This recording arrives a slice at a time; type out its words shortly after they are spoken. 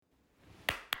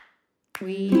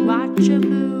We watch a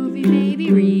movie,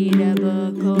 maybe read a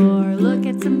book, or look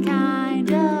at some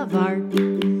kind of art.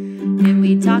 Then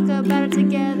we talk about it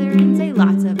together and say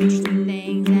lots of interesting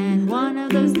things, and one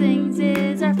of those things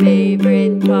is our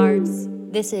favorite parts.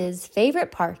 This is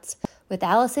Favorite Parts with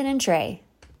Allison and Tre.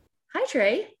 Hi,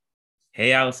 Tre.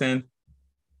 Hey, Allison.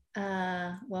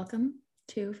 Welcome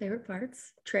to Favorite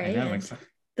Parts, Tre, I know, and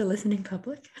the listening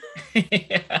public.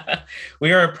 Yeah.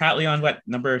 We are proudly on what,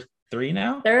 number 3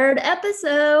 now? Third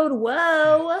episode.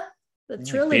 Whoa. The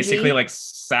trilogy. Basically like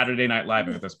Saturday Night Live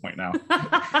at this point now.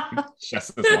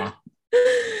 Just as long.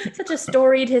 Such a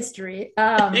storied history.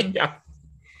 Yeah,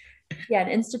 an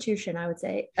institution, I would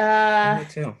say. me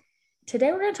too.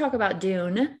 Today we're going to talk about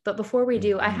Dune, but before we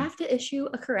do, I have to issue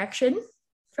a correction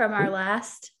from our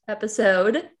last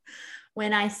episode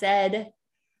when I said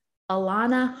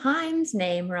Alana Haim's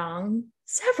name wrong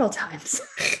several times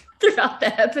throughout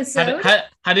the episode.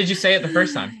 How did you say it the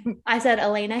first time? I said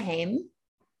Elena Haim,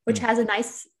 which has a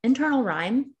nice internal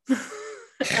rhyme,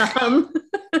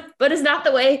 but it's not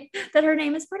the way that her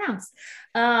name is pronounced.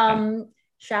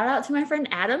 Shout out to my friend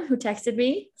Adam, who texted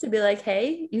me to be like,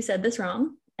 hey, you said this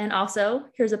wrong. And also,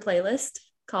 here's a playlist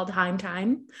called Haim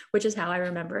Time, which is how I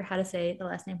remember how to say the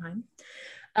last name Haim.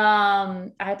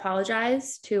 I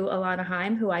apologize to Alana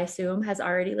Haim, who I assume has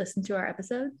already listened to our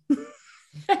episode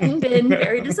and been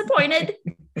very disappointed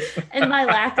in my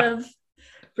lack of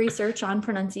research on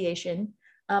pronunciation.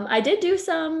 I did do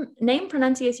some name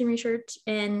pronunciation research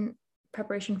in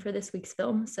preparation for this week's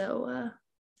film, so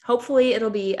hopefully it'll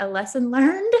be a lesson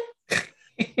learned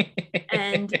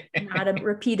and not a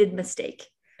repeated mistake.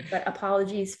 But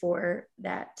apologies for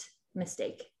that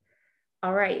mistake.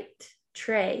 All right,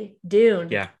 Tre, Dune.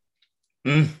 Yeah.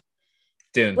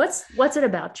 Dune. What's it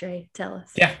about, Tre? Tell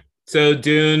us. Yeah. So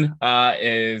Dune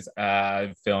is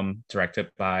a film directed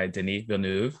by Denis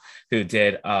Villeneuve, who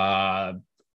did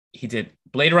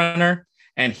Blade Runner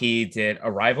and he did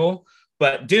Arrival.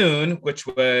 But Dune, which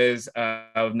was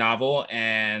a novel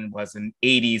and was an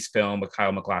 80s film with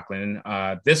Kyle MacLachlan,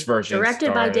 this version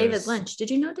directed by David Lynch. Did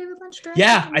you know David Lynch directed?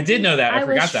 Yeah, I did know that. I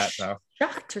forgot that though.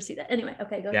 Shocked to see that. Anyway,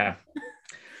 okay, go ahead.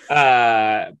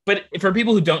 Yeah. But for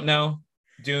people who don't know,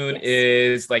 Dune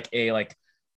is like a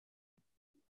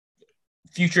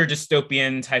future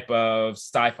dystopian type of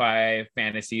sci-fi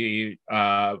fantasy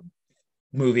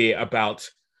movie about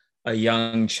a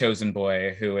young chosen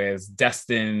boy who is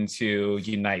destined to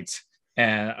unite.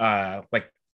 And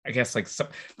this is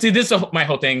my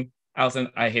whole thing, Allison.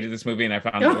 I hated this movie and I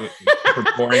found it super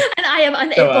boring. And I am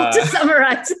unable to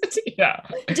summarize it. Yeah.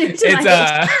 It's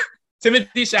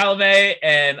Timothée Chalamet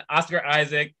and Oscar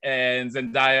Isaac and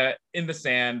Zendaya in the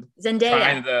sand.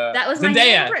 Zendaya. That was my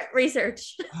name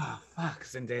research. Oh, fuck,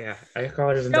 Zendaya. I call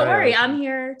her Zendaya. Don't worry, I'm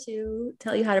here to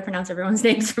tell you how to pronounce everyone's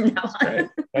names from now on. Right.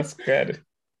 That's good.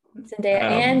 Zendaya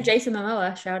and Jason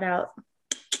Momoa, shout out.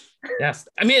 Yes.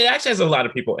 I mean, it actually has a lot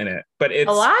of people in it, but it's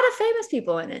a lot of famous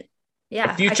people in it.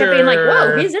 Yeah. Future... I kept being like,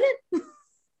 whoa, he's in it.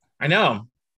 I know.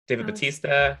 David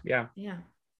Bautista. Yeah. Yeah.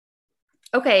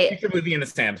 Okay. Future movie in the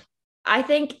sand. I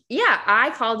think,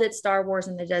 I called it Star Wars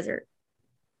in the Desert.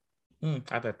 I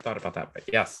haven't thought about that, but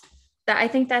yes. I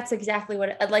think that's exactly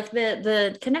what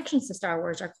the connections to Star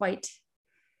Wars are quite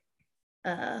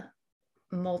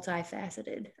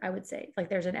multifaceted, I would say. Like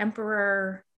there's an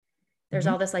emperor, there's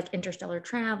all this like interstellar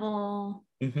travel.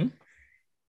 Are you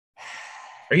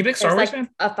a big Star Wars fan?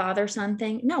 A father-son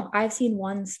thing. No, I've seen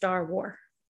one Star War.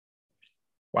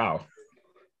 Wow.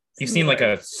 You've seen like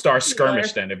a Star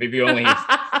Skirmish then, if you only...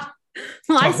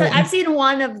 Well, I've seen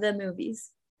one of the movies.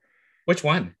 Which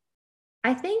one?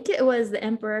 I think it was The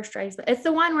Emperor Strikes Back. It's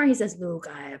the one where he says, Luke,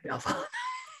 I have no father.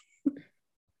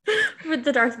 With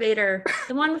the Darth Vader.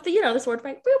 The one with the, the sword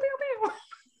fight. Pew, pew,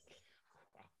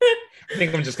 pew. I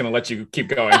think I'm just going to let you keep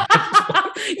going.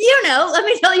 Let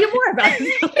me tell you more about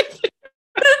it.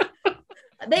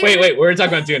 Wait, we're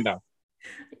talking about Dune now.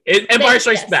 Empire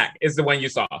Strikes Back is the one you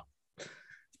saw.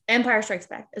 Empire Strikes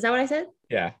Back. Is that what I said?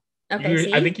 Yeah.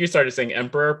 Okay. I think you started saying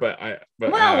Emperor, but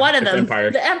one of them. Empire.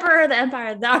 The Emperor, the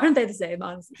Empire. Aren't they the same,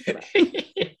 honestly?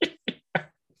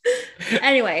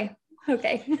 Anyway,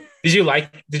 okay. Did you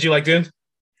like Dune?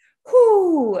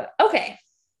 Whew. Okay.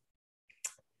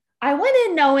 I went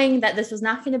in knowing that this was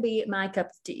not going to be my cup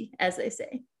of tea, as they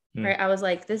say. Right? I was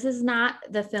like, this is not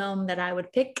the film that I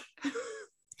would pick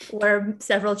where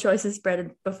several choices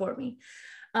spread before me.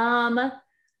 I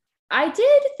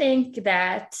did think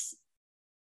that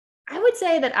I would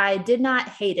say that I did not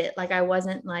hate it. Like I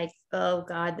wasn't like, oh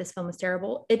God, this film is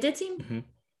terrible. It did seem,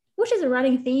 which is a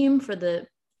running theme for the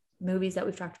movies that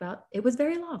we've talked about. It was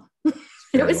very long.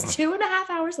 It was 2.5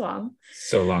 hours long.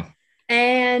 So long.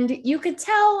 And you could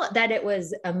tell that it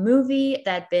was a movie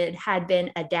that had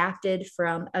been adapted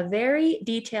from a very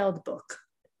detailed book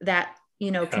that,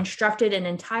 constructed an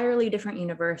entirely different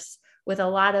universe with a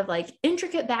lot of like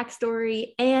intricate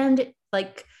backstory and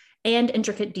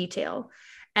intricate detail.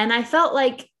 And I felt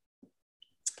like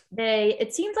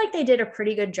it seems like they did a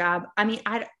pretty good job. I mean,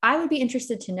 I would be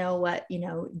interested to know what,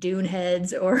 Dune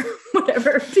heads or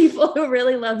whatever people who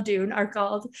really love Dune are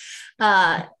called,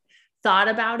 thought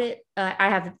about it. I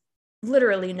have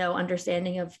literally no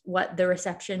understanding of what the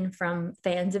reception from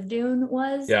fans of Dune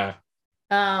was. Yeah.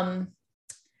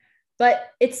 But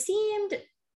it seemed,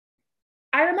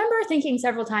 I remember thinking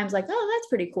several times like, oh, that's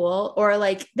pretty cool. Or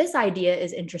like, this idea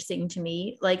is interesting to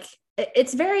me. Like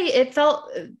it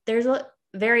felt there's a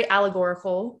very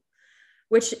allegorical,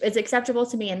 which is acceptable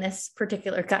to me in this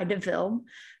particular kind of film.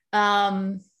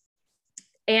 And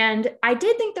I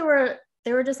did think there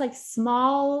were just like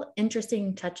small,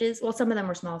 interesting touches. Well, some of them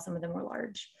were small, some of them were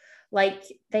large. Like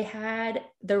they had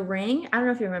the ring. I don't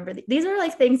know if you remember. These are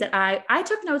like things that I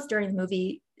took notes during the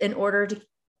movie in order to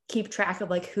keep track of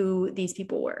like who these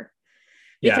people were.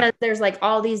 Because there's like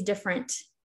all these different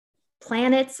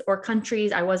planets or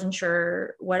countries. I wasn't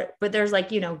sure what, but there's like,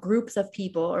 groups of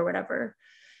people or whatever.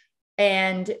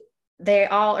 And they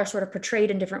all are sort of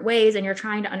portrayed in different ways. And you're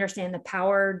trying to understand the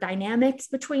power dynamics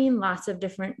between lots of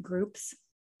different groups.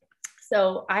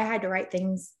 So I had to write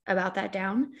things about that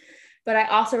down. But I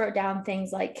also wrote down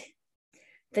things like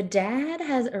the dad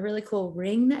has a really cool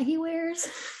ring that he wears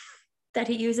that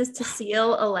he uses to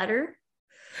seal a letter.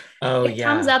 Oh, it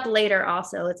comes up later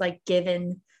also. It's like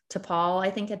given to Paul,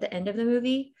 I think, at the end of the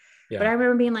movie. Yeah. But I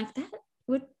remember being like,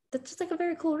 that's just like a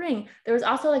very cool ring. There was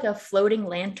also like a floating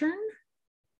lantern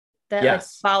that like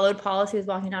followed Paul as he was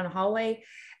walking down a hallway.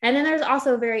 And then there's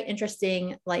also very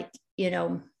interesting, like,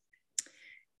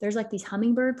 there's like these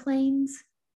hummingbird planes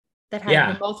that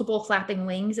had multiple flapping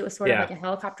wings. It was sort of like a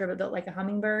helicopter, but built like a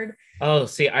hummingbird. Oh,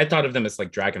 see, I thought of them as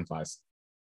like dragonflies.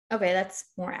 Okay, that's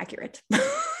more accurate.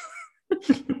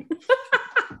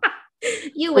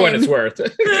 You win. For what it's worth.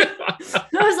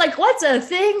 I was like, what's a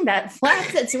thing that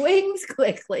flaps its wings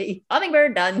quickly?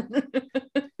 Hummingbird, done.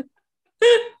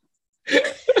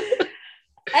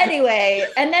 Anyway,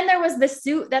 and then there was the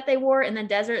suit that they wore in the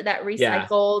desert that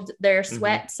recycled their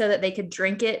sweat so that they could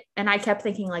drink it. And I kept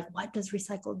thinking, like, what does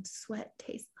recycled sweat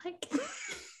taste like?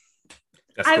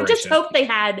 I just hope they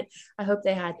had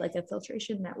like a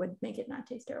filtration that would make it not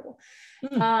taste terrible.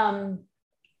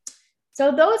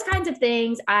 So those kinds of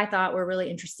things I thought were really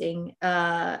interesting.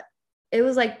 It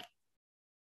was like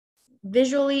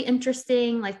visually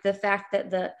interesting, like the fact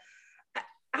that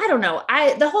I don't know.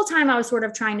 The whole time I was sort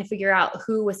of trying to figure out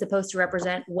who was supposed to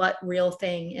represent what real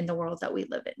thing in the world that we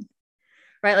live in,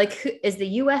 right? Like, is the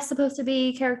US supposed to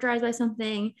be characterized by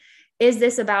something? Is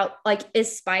this about like,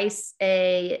 is spice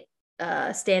a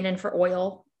stand-in for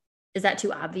oil? Is that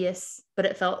too obvious? But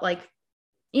it felt like,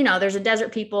 there's a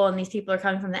desert people and these people are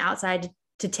coming from the outside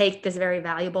to take this very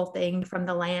valuable thing from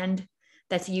the land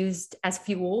that's used as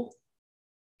fuel.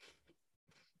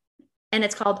 And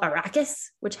it's called Arrakis,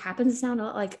 which happens to sound a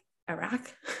lot like Iraq.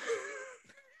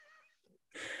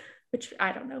 Which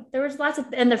I don't know. There was lots of,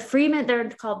 and the Freemen, they're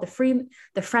called the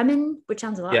Fremen, which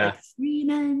sounds a lot like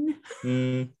Freemen.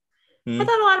 I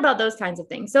thought a lot about those kinds of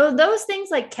things. So those things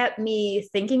like kept me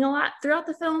thinking a lot throughout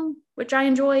the film, which I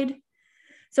enjoyed.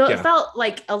 So it felt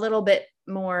like a little bit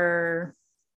more,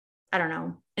 I don't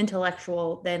know,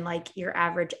 intellectual than like your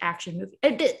average action movie.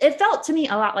 It felt to me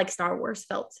a lot like Star Wars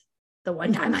felt the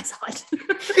one time I saw it.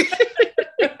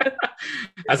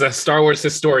 As a Star Wars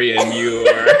historian, you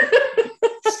are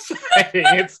citing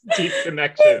its deep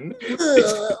connection.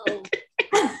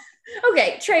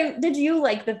 Okay, Trey, did you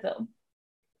like the film?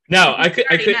 No, I could.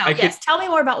 Yes, tell me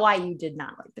more about why you did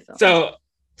not like the film.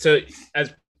 So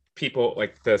as people,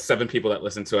 like the 7 people that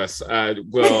listen to us,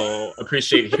 will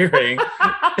appreciate hearing.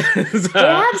 We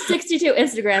have 62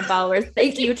 Instagram followers.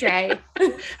 Thank you, Trey.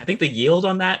 I think the yield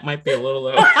on that might be a little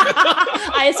low.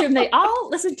 I assume they all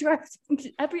listen to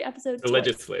every episode.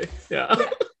 Religiously, yeah.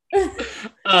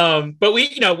 But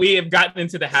we have gotten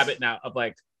into the habit now of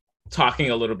like talking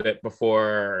a little bit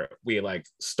before we like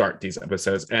start these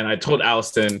episodes, and I told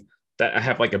Alison that I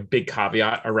have like a big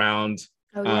caveat around.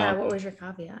 Oh yeah, what was your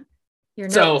caveat? Your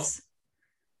notes.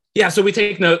 So we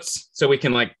take notes so we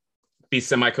can like be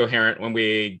semi-coherent when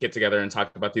we get together and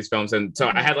talk about these films. And so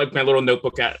I had like my little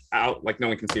notebook out, like no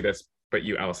one can see this but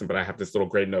you, Allison, but I have this little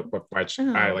gray notebook which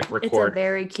I like record. It's a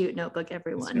very cute notebook,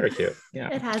 everyone. It's very cute. Yeah.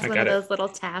 It has one of those little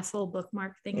tassel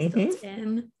bookmark things built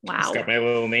in. Wow. It's got my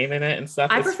little name in it and stuff.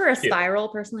 I prefer a spiral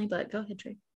personally, but go ahead,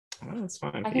 Trey. Oh, that's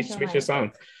fine. Each his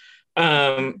own.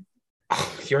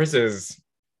 Oh, yours is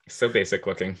so basic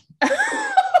looking.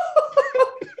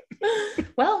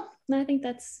 Well, I think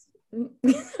that's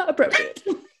appropriate.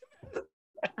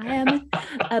 I am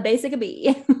a basic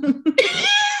bee.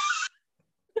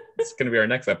 It's gonna be our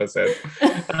next episode.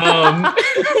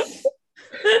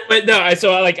 But no, I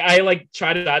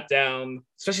tried to jot down,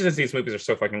 especially since these movies are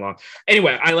so fucking long.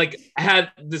 Anyway, I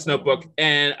had this notebook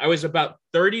and I was about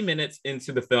 30 minutes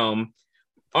into the film,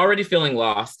 already feeling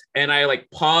lost, and I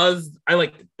paused.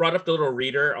 I brought up the little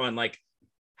reader on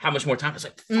how much more time. I was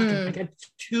like, fucking, I got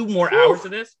 2 more hours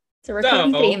of this. It's a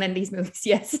recurring theme in these movies,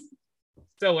 yes.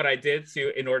 So what I did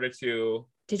in order to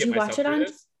did you watch it on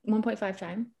 1.5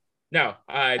 time? No,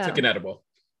 I took an edible.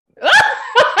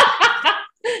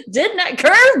 Did not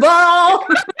curveball.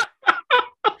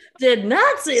 Did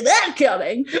not see that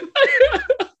coming.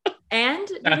 And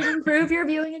did it improve your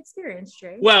viewing experience,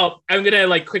 Trey? Well, I'm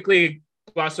gonna quickly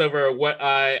gloss over what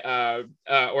I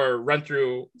or run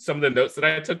through some of the notes that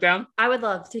I took down. I would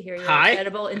love to hear your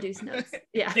edible induced notes.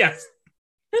 Yeah. Yes.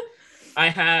 I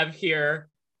have here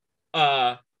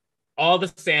all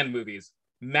the Sand movies: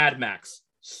 Mad Max,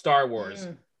 Star Wars,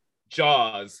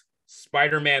 Jaws,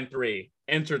 Spider-Man 3,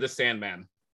 Enter the Sandman.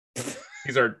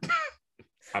 These are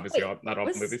obviously not all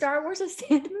movies. Star Wars a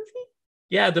Sand movie?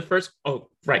 Yeah, the first. Oh,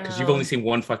 right, because you've only seen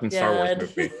one fucking Star Wars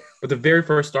movie. But the very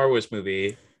first Star Wars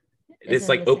movie, it's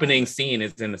opening scene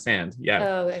is in the sand. Yeah.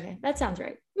 Oh, okay, that sounds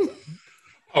right.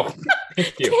 Oh,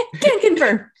 thank you. Can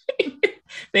confirm.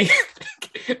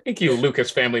 Thank you,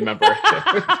 Lucas family member.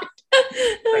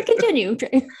 Continue.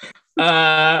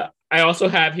 I also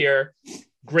have here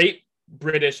Great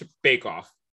British Bake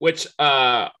Off, which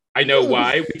I know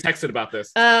why. We texted about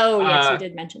this. Oh, yes, you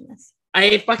did mention this.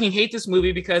 I fucking hate this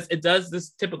movie because it does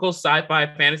this typical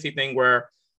sci-fi fantasy thing where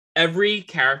every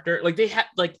character, they have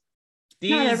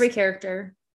these. Not every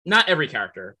character. Not every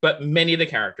character, but many of the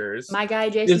characters. My guy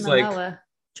Jason Momoa,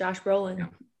 Josh Brolin. Yeah.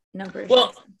 No British.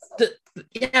 Well,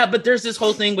 but there's this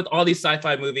whole thing with all these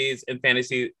sci-fi movies and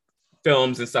fantasy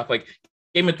films and stuff. Like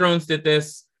Game of Thrones did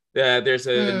this. There's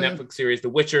a Netflix series, The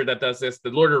Witcher, that does this. The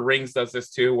Lord of the Rings does this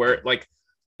too, where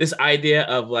this idea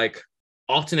of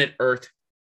alternate Earth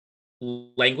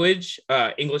language,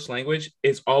 English language,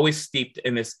 is always steeped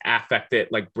in this affected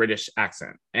British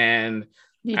accent. And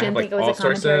you didn't think it was a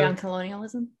commentary on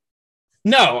colonialism?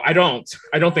 No, I don't.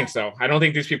 I don't think so. I don't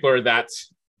think these people are that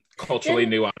culturally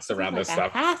nuanced around this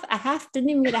stuff. Didn't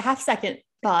even get a half second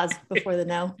pause before the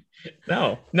no.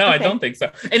 No, okay. I don't think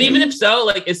so. And even if so,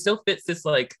 it still fits this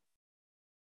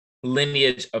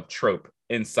lineage of trope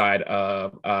inside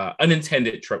of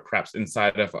unintended trope, perhaps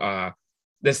inside of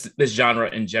this genre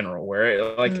in general,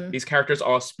 where these characters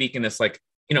all speak in this the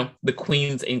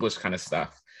Queen's English kind of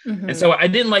stuff. Mm-hmm. And so I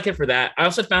didn't like it for that. I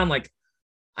also found I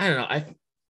don't know,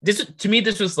 to me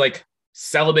this was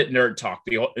celibate nerd talk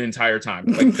the entire time.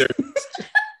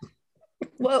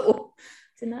 Whoa.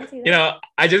 Did not see that.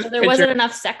 I just there wasn't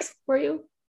enough sex for you?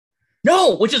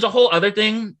 No, which is a whole other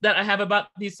thing that I have about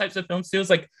these types of films too.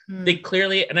 Is they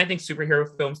clearly, and I think superhero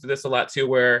films do this a lot too,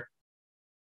 where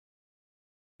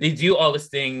they do all these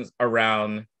things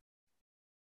around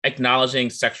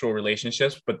acknowledging sexual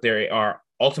relationships, but they are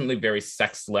ultimately very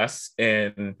sexless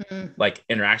in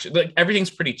interaction.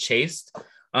 Everything's pretty chaste.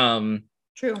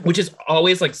 True. Which is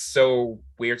always so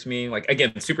weird to me.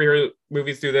 Again, superhero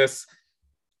movies do this.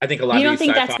 I think a lot. You don't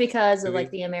think that's because of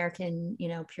the American,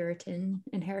 Puritan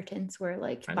inheritance, where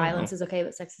violence is okay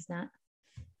but sex is not?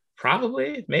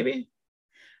 Probably, maybe.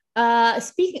 I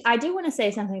do want to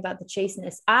say something about the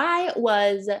chasteness. I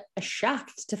was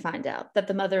shocked to find out that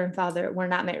the mother and father were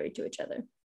not married to each other.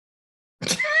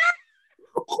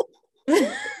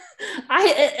 What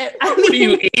are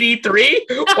you, 83?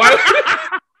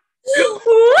 Why?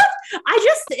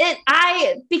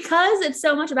 Because it's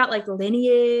so much about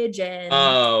lineage and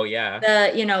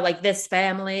this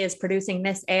family is producing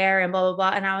this heir and blah blah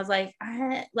blah, and I was I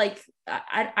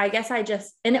guess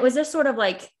and it was just sort of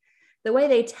the way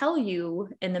they tell you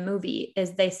in the movie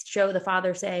is they show the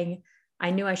father saying, "I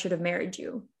knew I should have married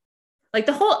you." I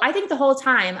think the whole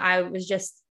time I was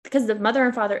just, because the mother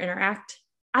and father interact.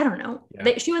 I don't know. Yeah.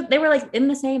 They were in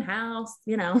the same house,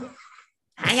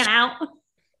 hanging out.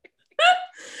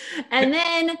 And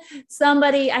then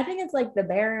somebody, I think it's the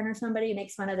Baron or somebody,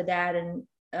 makes fun of the dad and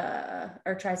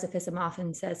or tries to piss him off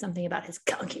and says something about his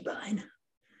concubine,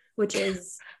 which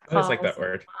is I always like that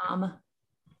word. Mom.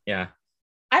 Yeah.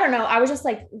 I don't know. I was just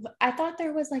I thought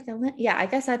there was I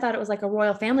guess I thought it was a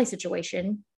royal family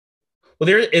situation. Well,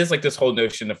 there is this whole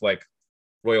notion of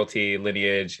royalty,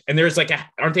 lineage, and there's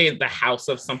aren't they the house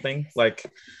of something?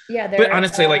 Yeah. But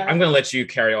honestly, I'm gonna let you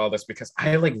carry all this because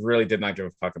I really did not give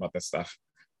a fuck about this stuff.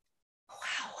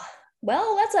 Wow.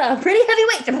 Well, that's a pretty heavy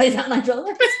weight to place on my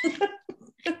shoulders.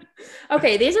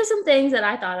 Okay, these are some things that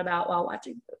I thought about while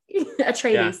watching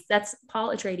Atreides. Yeah. That's Paul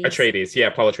Atreides. Atreides. Yeah,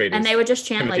 Paul Atreides. And they would just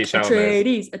chant Timothy like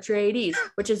Chalamet. Atreides,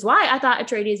 which is why I thought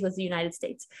Atreides was the United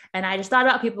States. And I just thought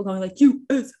about people going like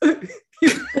USA,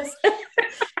 USA,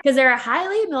 because they're a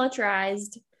highly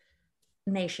militarized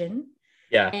nation.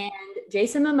 Yeah. And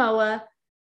Jason Momoa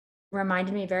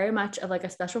reminded me very much of like a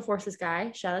special forces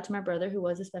guy. Shout out to my brother who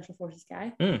was a special forces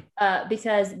guy.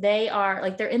 Because they are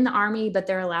like, they're in the army, but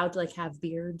they're allowed to like have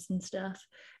beards and stuff.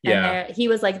 Yeah. And he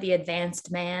was like the advanced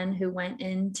man who went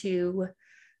into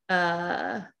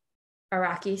Arrakis,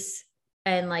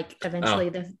 and like eventually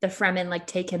the Fremen like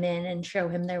take him in and show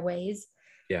him their ways.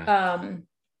 Yeah.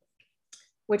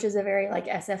 Which is a very like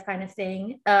SF kind of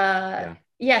thing.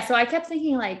 Yeah. So I kept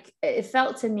thinking like, it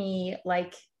felt to me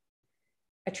like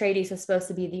Atreides was supposed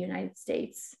to be the United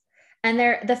States. And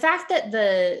the fact that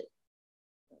the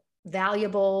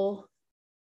valuable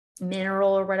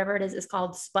mineral or whatever it is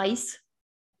called spice,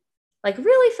 like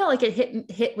really felt like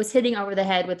it was hitting over the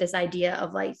head with this idea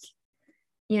of like,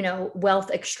 you know,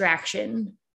 wealth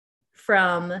extraction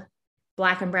from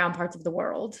Black and brown parts of the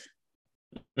world.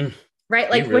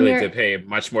 Right? Like you really did pay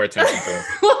much more attention to it.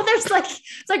 Well, there's like,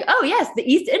 it's like, oh yes, the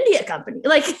East India Company.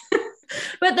 Like,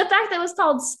 but the fact that it was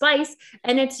called spice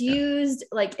and it's used,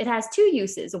 like it has two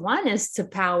uses. One is to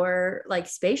power like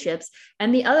spaceships,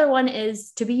 and the other one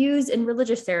is to be used in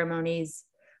religious ceremonies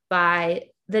by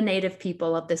the native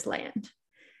people of this land.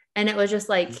 And it was just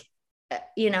like,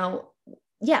 you know,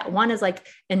 yeah, one is like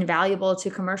invaluable to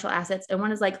commercial assets, and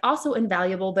one is like also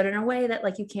invaluable, but in a way that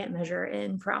like you can't measure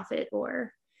in profit,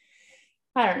 or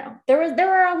I don't know. There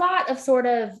were a lot of sort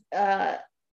of I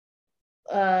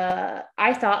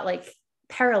thought like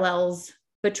parallels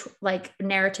between like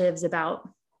narratives about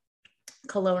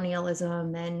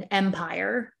colonialism and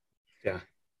empire. Yeah.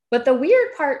 But the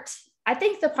weird part, I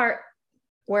think the part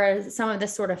where some of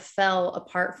this sort of fell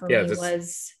apart for me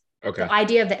was the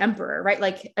idea of the emperor, right?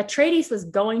 Like Atreides was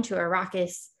going to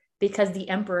Arrakis because the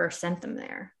emperor sent them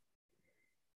there.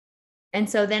 And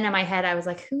so then in my head, I was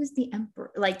like, who's the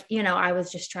emperor? Like, you know, I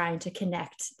was just trying to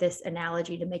connect this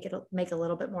analogy to make it make a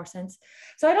little bit more sense.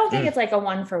 So I don't think it's like a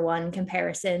 1-for-1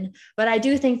 comparison, but I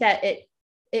do think that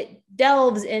it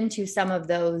delves into some of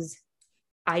those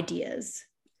ideas.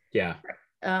 Yeah.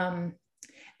 And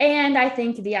I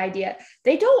think the idea,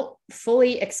 they don't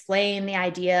fully explain the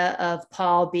idea of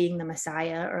Paul being the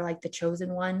Messiah or like the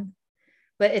chosen one,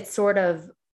 but it's sort of,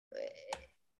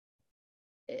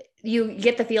 you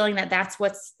get the feeling that that's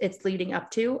it's leading up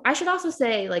to. I should also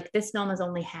say like this film is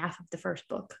only half of the first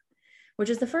book, which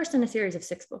is the first in a series of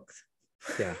 6 books.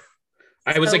 Yeah.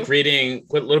 I was like reading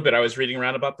a little bit. I was reading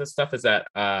around about this stuff, is that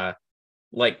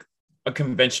like a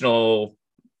conventional,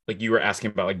 like you were asking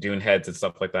about like Dune heads and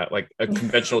stuff like that, like a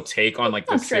conventional take on like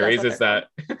this series is that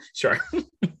sure.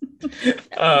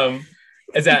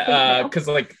 Is that because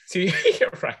like see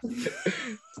right.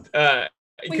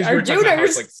 We are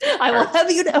Duners. Like, I will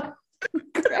have you know.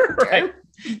 Right.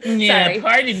 Yeah, sorry.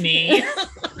 Pardon me.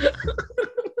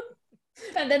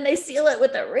 And then they seal it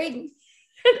with a ring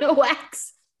and a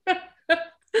wax.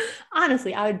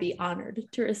 Honestly, I would be honored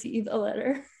to receive a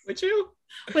letter. Would you?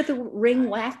 With ring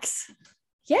wax.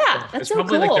 Yeah, that's so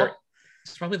cool. Like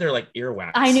it's probably their like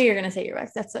earwax. I knew you were gonna say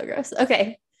earwax. That's so gross.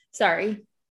 Okay, sorry.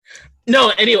 No,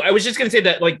 anyway, I was just gonna say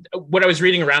that like what I was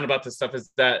reading around about this stuff is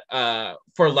that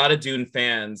for a lot of Dune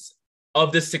fans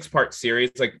of this 6-part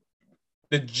series, like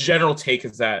the general take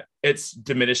is that it's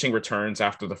diminishing returns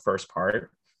after the first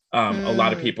part. A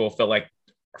lot of people feel like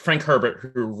Frank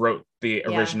Herbert, who wrote the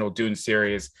original Dune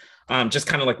series, just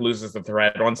kind of like loses the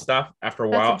thread on stuff after a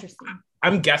while.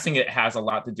 I'm guessing it has a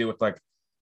lot to do with like,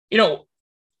 you know,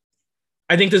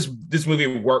 I think this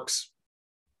movie works.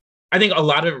 I think a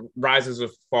lot of rises and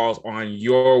falls on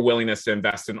your willingness to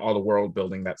invest in all the world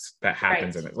building that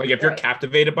happens in it. Like if you're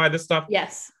captivated by this stuff,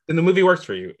 yes, then the movie works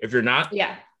for you. If you're not,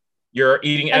 you're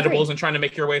eating edibles and trying to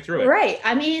make your way through it. Right.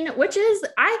 I mean, which is,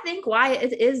 I think, why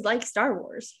it is like Star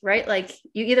Wars, right? Like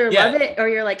you either love it or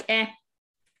you're like, eh.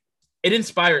 It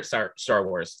inspired Star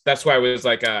Wars. That's why I was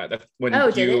like, when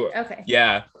did it? Okay.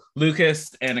 Yeah,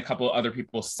 Lucas and a couple of other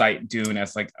people cite Dune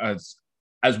as like as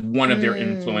one of their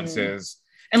influences.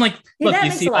 And like, look,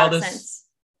 you see all this. Sense.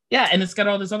 Yeah, and it's got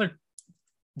all this other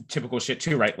typical shit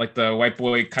too, right? Like the white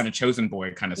boy kind of chosen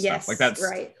boy kind of stuff. Like that's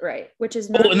right. Which is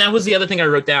and that was the other thing I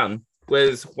wrote down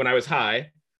was when I was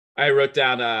high. I wrote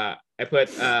down I put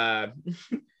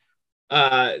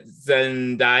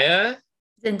Zendaya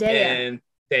and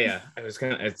Daya. I was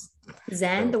gonna it's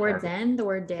Zen, the word Zen, the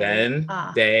word day. Zen,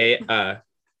 day.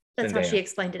 That's how Zendaya. she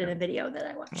explained it in a video that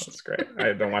I watched. That's great.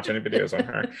 I don't watch any videos on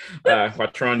her.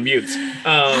 Watch her on mute.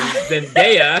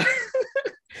 Zendaya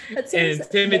That seems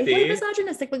and Timothy. way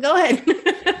misogynistic, but go ahead.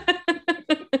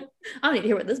 I don't need to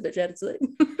hear what this bitch had to say.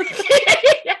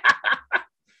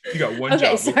 You got one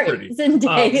job. Sorry. Pretty.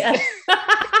 Zendaya.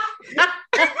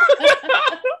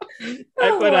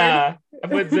 I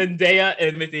put Zendaya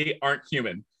and Timothy aren't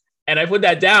human. And I put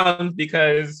that down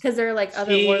because they're like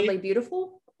otherworldly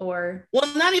beautiful, or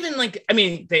not even like, I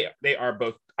mean, they are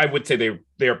both, I would say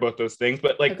they are both those things,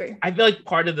 but like Agree. I feel like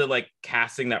part of the like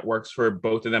casting that works for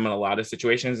both of them in a lot of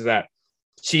situations is that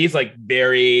she's like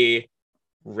very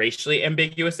racially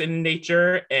ambiguous in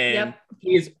nature, and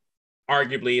he's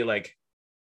arguably like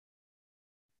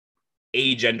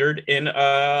agendered in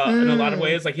a lot of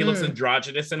ways. Like he looks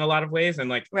androgynous in a lot of ways, and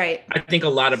like I think a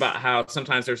lot about how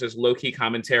sometimes there's this low-key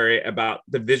commentary about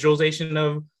the visualization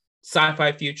of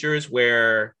sci-fi futures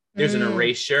where there's an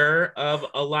erasure of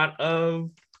a lot of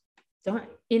I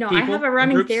have a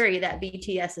running theory that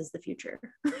BTS is the future.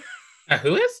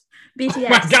 Who is BTS? Oh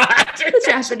my God. The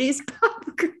Japanese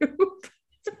pop group.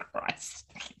 Christ.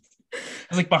 I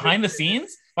was like, behind the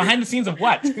scenes of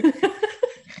what?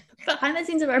 Behind the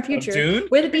scenes of our future Dune?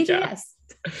 with BTS.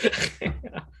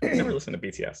 I never listened to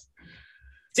BTS.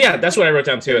 So yeah, that's what I wrote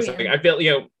down too. It's like I feel,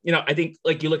 I think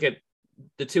like you look at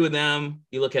the two of them,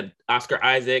 you look at Oscar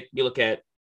Isaac, you look at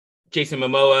Jason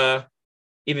Momoa,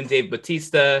 even Dave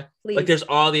Bautista. Please. Like there's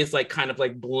all these like kind of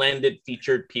like blended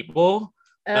featured people.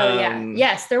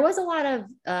 Yes, there was a lot of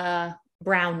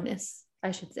brownness,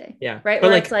 I should say. Yeah. Right. But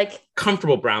where like, it's like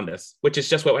comfortable brownness, which is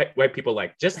just what white people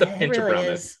like. Just a pinch of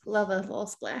brownness. Is. Love a little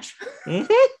splash.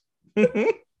 Mm-hmm.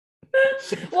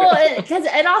 Well, because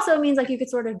it also means like you could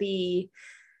sort of be,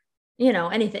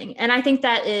 anything. And I think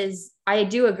I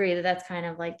do agree that that's kind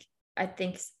of like, I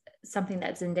think something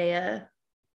that Zendaya,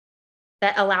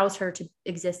 that allows her to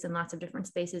exist in lots of different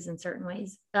spaces in certain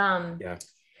ways. And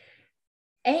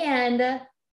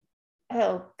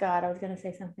oh God, I was going to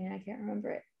say something. I can't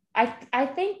remember it. I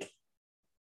think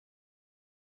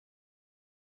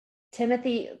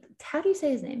Timothy, how do you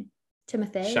say his name?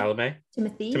 Timothy Chalamet.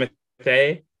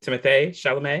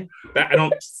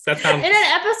 That sounds in an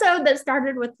episode that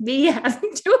started with me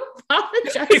having to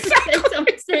apologize for saying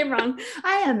something's name wrong.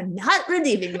 I am not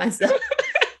redeeming myself.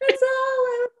 That's all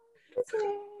I want to say.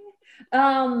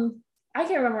 I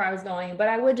can't remember where I was going, but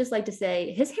I would just like to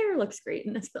say his hair looks great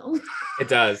in this film. It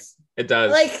does.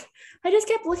 Like, I just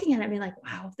kept looking at it and being like,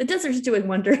 wow, the desert's doing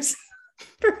wonders.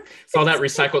 It's all that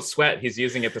recycled sweat he's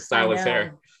using it to style his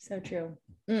hair. So true.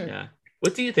 Yeah.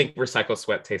 What do you think recycled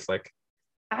sweat tastes like?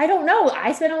 I don't know.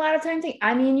 I spent a lot of time thinking,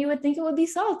 I mean, you would think it would be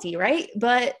salty, right?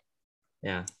 But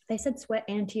yeah, they said sweat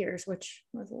and tears, which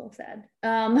was a little sad.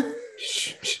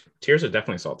 Tears are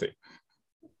definitely salty.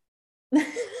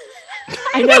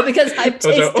 I know, because I've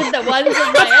tasted the ones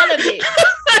of my enemy.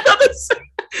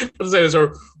 There's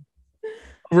a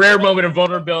rare moment of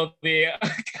vulnerability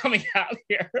coming out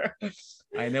here.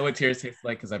 I know what tears taste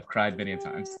like because I've cried many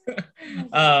times.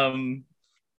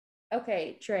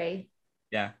 Okay, Trey.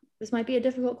 Yeah. This might be a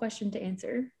difficult question to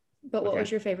answer, but what was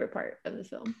your favorite part of the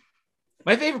film?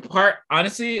 My favorite part,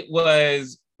 honestly,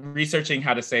 was researching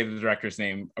how to say the director's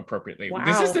name appropriately. Wow.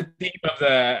 This is the theme of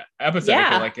the episode. Yeah. I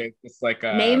feel like it's like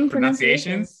name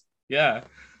pronunciations. Yeah.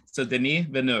 So Denis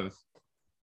Villeneuve.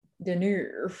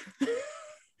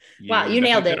 Wow, you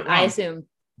nailed it, I assume.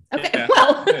 Okay, yeah.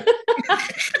 Well,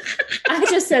 I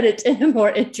just said it in a more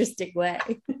interesting way.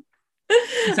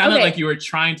 It sounded like you were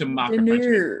trying to mock a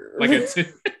Frenchman. Like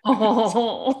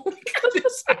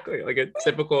exactly, like a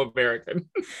typical American.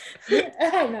 I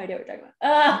have no idea what you're talking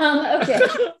about. Okay.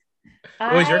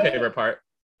 What was your favorite part?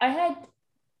 I had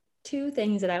two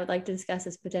things that I would like to discuss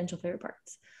as potential favorite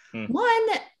parts. One,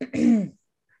 I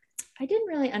didn't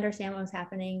really understand what was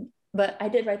happening, but I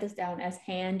did write this down as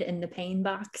hand in the pain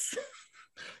box.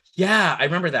 Yeah, I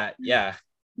remember that. Yeah.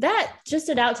 That just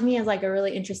stood out to me as like a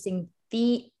really interesting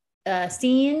scene,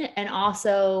 and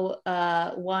also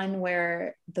one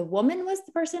where the woman was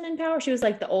the person in power. She was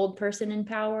like the old person in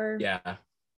power. Yeah.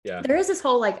 There is this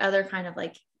whole like other kind of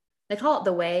like, they call it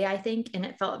the way, I think, and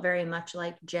it felt very much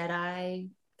like Jedi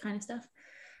kind of stuff.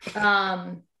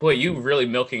 Boy, you really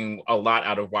milking a lot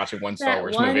out of watching one Star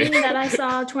Wars movie that I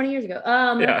saw 20 years ago.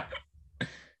 Yeah.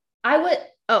 I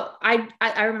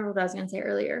remember what I was going to say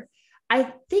earlier.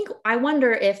 I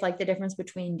wonder if like the difference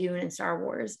between Dune and Star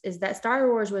Wars is that Star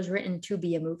Wars was written to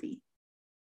be a movie,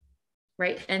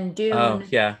 right? And Dune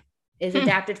is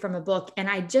adapted from a book. And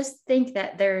I just think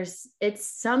that it's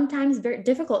sometimes very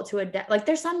difficult to adapt. Like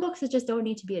there's some books that just don't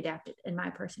need to be adapted, in my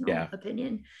personal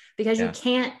opinion, because you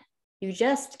can't You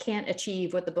just can't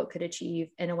achieve what the book could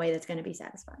achieve in a way that's going to be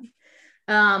satisfying.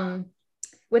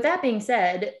 With that being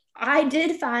said, I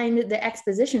did find the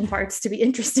exposition parts to be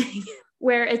interesting,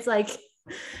 where it's like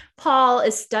Paul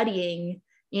is studying,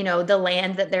 the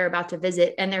land that they're about to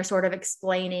visit, and they're sort of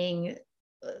explaining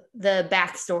the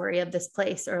backstory of this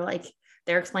place, or like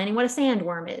they're explaining what a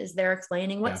sandworm is, they're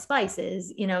explaining what spice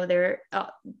is, there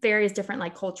are various different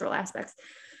like cultural aspects.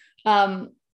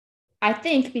 I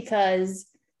think because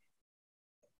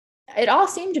it all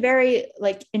seemed very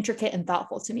like intricate and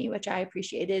thoughtful to me, which I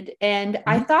appreciated. And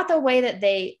I thought the way that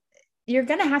you're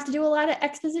going to have to do a lot of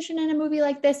exposition in a movie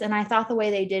like this. And I thought the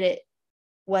way they did it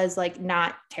was like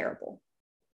not terrible,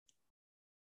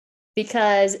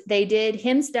 because they did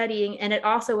him studying, and it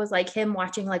also was like him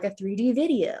watching like a 3D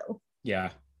video.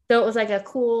 Yeah. So it was like a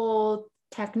cool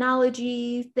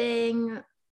technology thing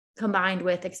combined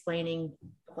with explaining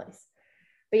the place.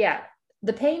 But yeah,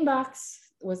 the pain box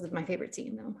was my favorite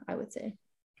scene, though, I would say.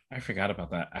 I forgot about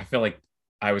that. I feel like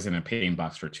I was in a pain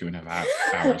box for 2.5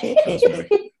 hours.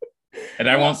 And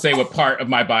I won't say what part of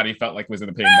my body felt like was in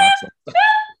a pain box.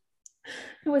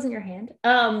 It wasn't your hand.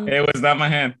 It was not my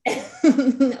hand.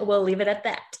 We'll leave it at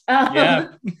that. Yeah.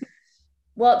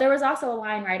 Well, there was also a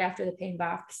line right after the pain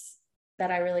box that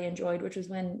I really enjoyed, which was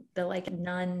when the like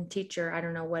nun teacher, I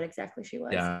don't know what exactly she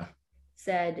was,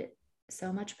 said,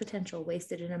 "So much potential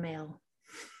wasted in a male."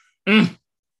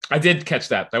 I did catch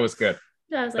that. That was good.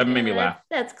 I was like, that made me laugh.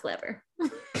 That's clever.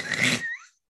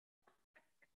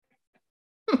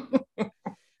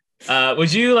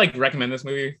 Would you like recommend this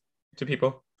movie to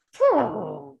people?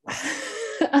 All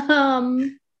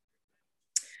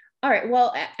right.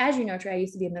 Well, as you know, Trey, I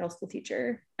used to be a middle school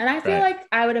teacher, and I feel like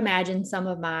I would imagine some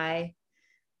of my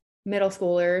middle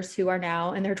schoolers who are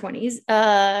now in their 20s,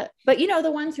 but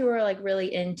the ones who are like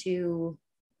really into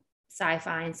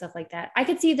sci-fi and stuff like that, I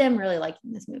could see them really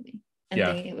liking this movie and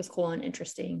thinking it was cool and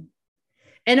interesting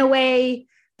in a way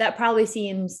that probably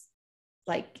seems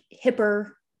like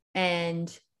hipper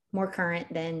and more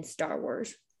current than Star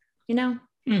Wars, because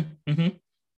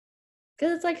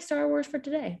it's like Star Wars for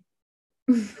today.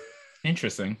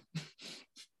 Interesting.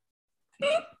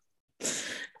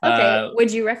 Okay,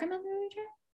 would you recommend the movie, Trey?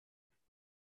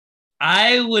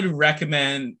 I would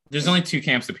recommend, there's only two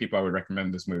camps of people I would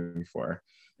recommend this movie for.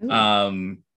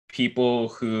 People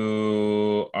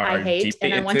who are I hate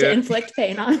and I want to inflict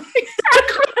pain on.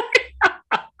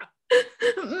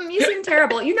 You seem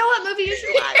terrible. You know what movie you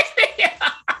should watch?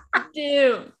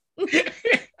 Dune.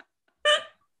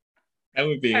 That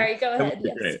would be. All right, go ahead.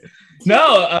 Yes. Great.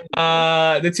 No,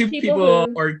 the two people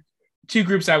or two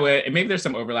groups I would, and maybe there's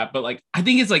some overlap, but like I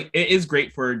think it's like it is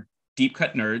great for deep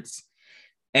cut nerds.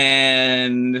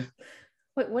 And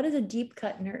wait, what is a deep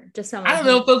cut nerd? Just someone I don't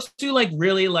know, folks who like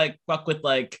really like fuck with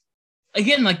like,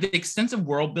 again, like the extensive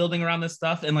world building around this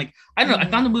stuff. And like, I don't know, I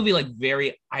found the movie like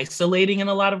very isolating in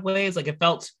a lot of ways. Like it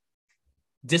felt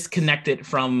disconnected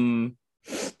from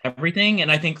everything.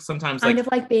 And I think sometimes kind of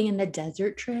like being in the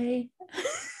desert, Trey.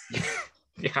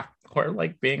 Yeah, or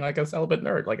like being like a celibate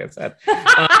nerd, like I said.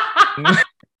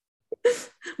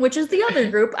 Which is the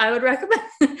other group I would recommend.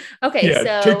 Okay,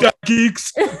 so take that,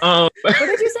 geeks. What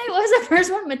did you say? What was the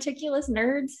first one? Meticulous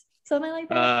nerds, something like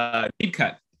that. Deep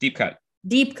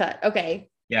cut. Okay.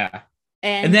 Yeah,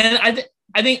 and then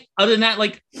I think other than that,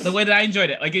 like the way that I enjoyed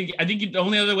it, like I think the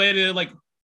only other way to like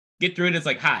get through it is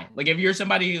like high. Like if you're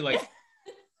somebody who like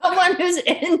someone who's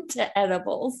into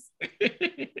edibles.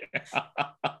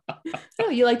 Oh,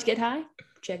 you like to get high?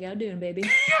 Check out Dune, baby.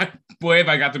 Boy, if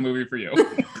I got the movie for you.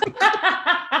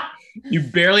 You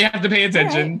barely have to pay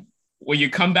attention. Right. When you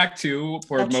come back to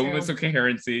for That's moments true. Of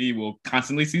coherency, you will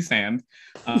constantly see sand.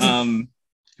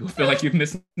 You'll feel like you've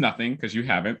missed nothing because you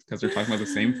haven't, because they're talking about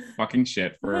the same fucking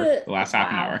shit for the last half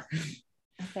an hour.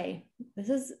 Okay,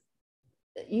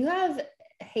 you have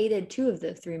hated two of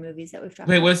the three movies that we've talked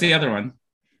about. Wait, what's the other one?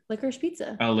 Licorice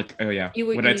Pizza. Oh yeah.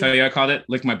 What did I tell you I called it?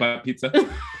 Lick my butt pizza.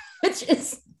 Which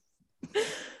is,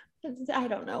 I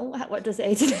don't know what to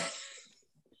say today.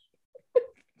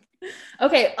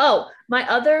 Okay. Oh, my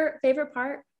other favorite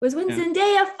part was when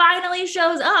Zendaya finally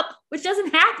shows up, which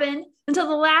doesn't happen until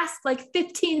the last like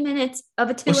 15 minutes of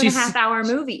a 2.5 hour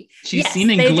movie. She's seen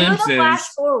in glimpses. They do the flash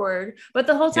forward, but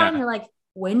the whole time you're like,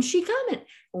 when's she coming?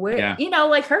 Where,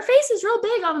 like her face is real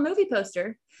big on the movie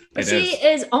poster, but she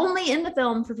is only in the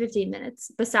film for 15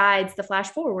 minutes besides the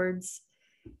flash forwards,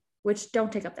 which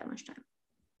don't take up that much time.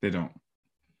 They don't.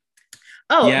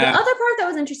 Oh, the other part that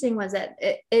was interesting was that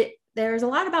there's a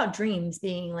lot about dreams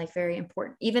being like very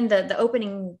important. Even the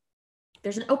opening,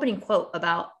 there's an opening quote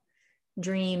about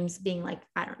dreams being like,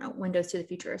 I don't know, windows to the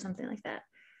future or something like that.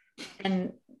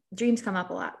 And dreams come up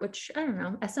a lot, which I don't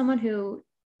know. As someone who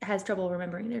has trouble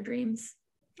remembering their dreams,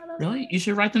 Really? You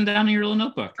should write them down in your little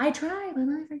notebook. I try, but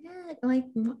I forget. Like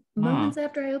moments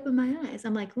after I open my eyes,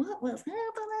 I'm like, what was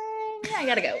happening? I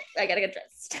gotta go. I gotta get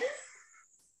dressed.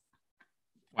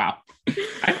 Wow.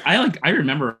 I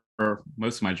remember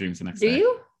most of my dreams the next day. Do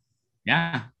you?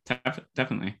 Yeah,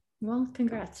 definitely. Well,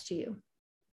 congrats to you.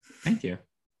 Thank you.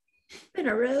 Been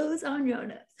a rose on your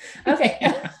nose.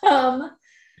 Okay.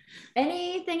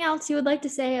 Anything else you would like to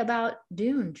say about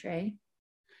Dune, Trey?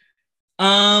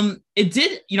 It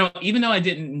did, even though I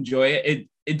didn't enjoy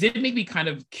it did make me kind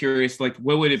of curious, like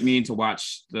what would it mean to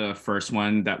watch the first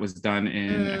one that was done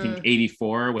in I think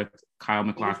 84 with Kyle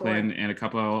MacLachlan and a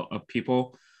couple of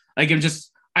people. Like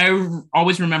I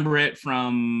always remember it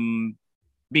from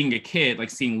being a kid,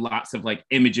 like seeing lots of like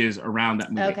images around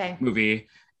that movie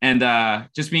and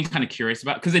just being kind of curious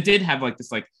about, because it did have like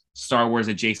this like Star Wars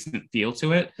adjacent feel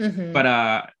to it. But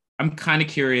I'm kind of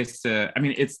curious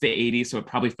it's the 80s, so it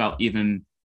probably felt even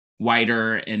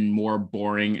whiter and more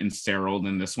boring and sterile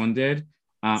than this one did.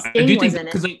 Sting I do think in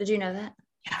it. Did you know that?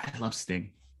 Yeah, I love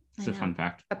Sting. It's a fun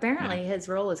fact. Apparently his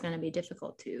role is going to be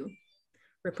difficult to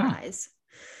reprise.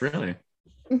 Really?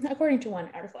 According to one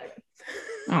article.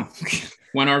 Oh,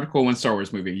 one article, one Star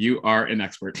Wars movie. You are an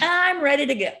expert. I'm ready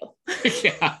to go.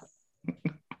 Yeah.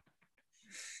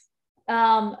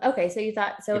 Okay, so you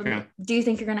thought, do you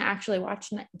think you're going to actually watch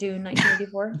Dune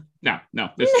 1984? No.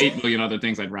 There's 8 million other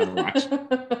things I'd rather watch.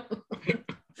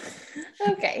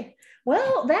 Okay.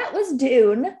 Well, that was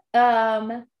Dune.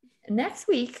 Next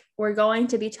week, we're going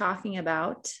to be talking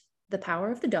about The Power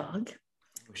of the Dog,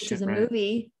 which is a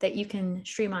movie that you can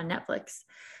stream on Netflix.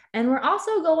 And we're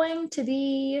also going to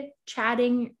be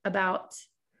chatting about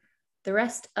the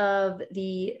rest of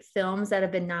the films that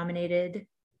have been nominated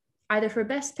either for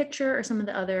Best Picture or some of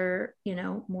the other,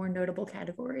 more notable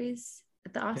categories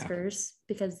at the Oscars,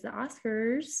 because the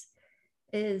Oscars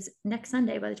is next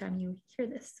Sunday by the time you hear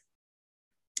this.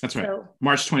 That's right. So,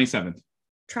 March 27th.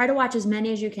 Try to watch as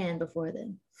many as you can before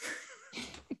then.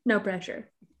 No pressure.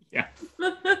 Yeah.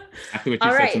 Exactly what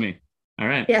you said to me. All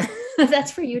right. Yeah.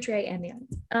 That's for you, Trey, and the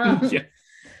audience. Yeah.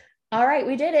 All right.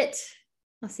 We did it.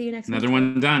 I'll see you next week. Another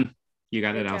one done. You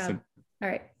got it, Alison. All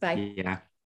right. Bye. Yeah.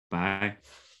 Bye.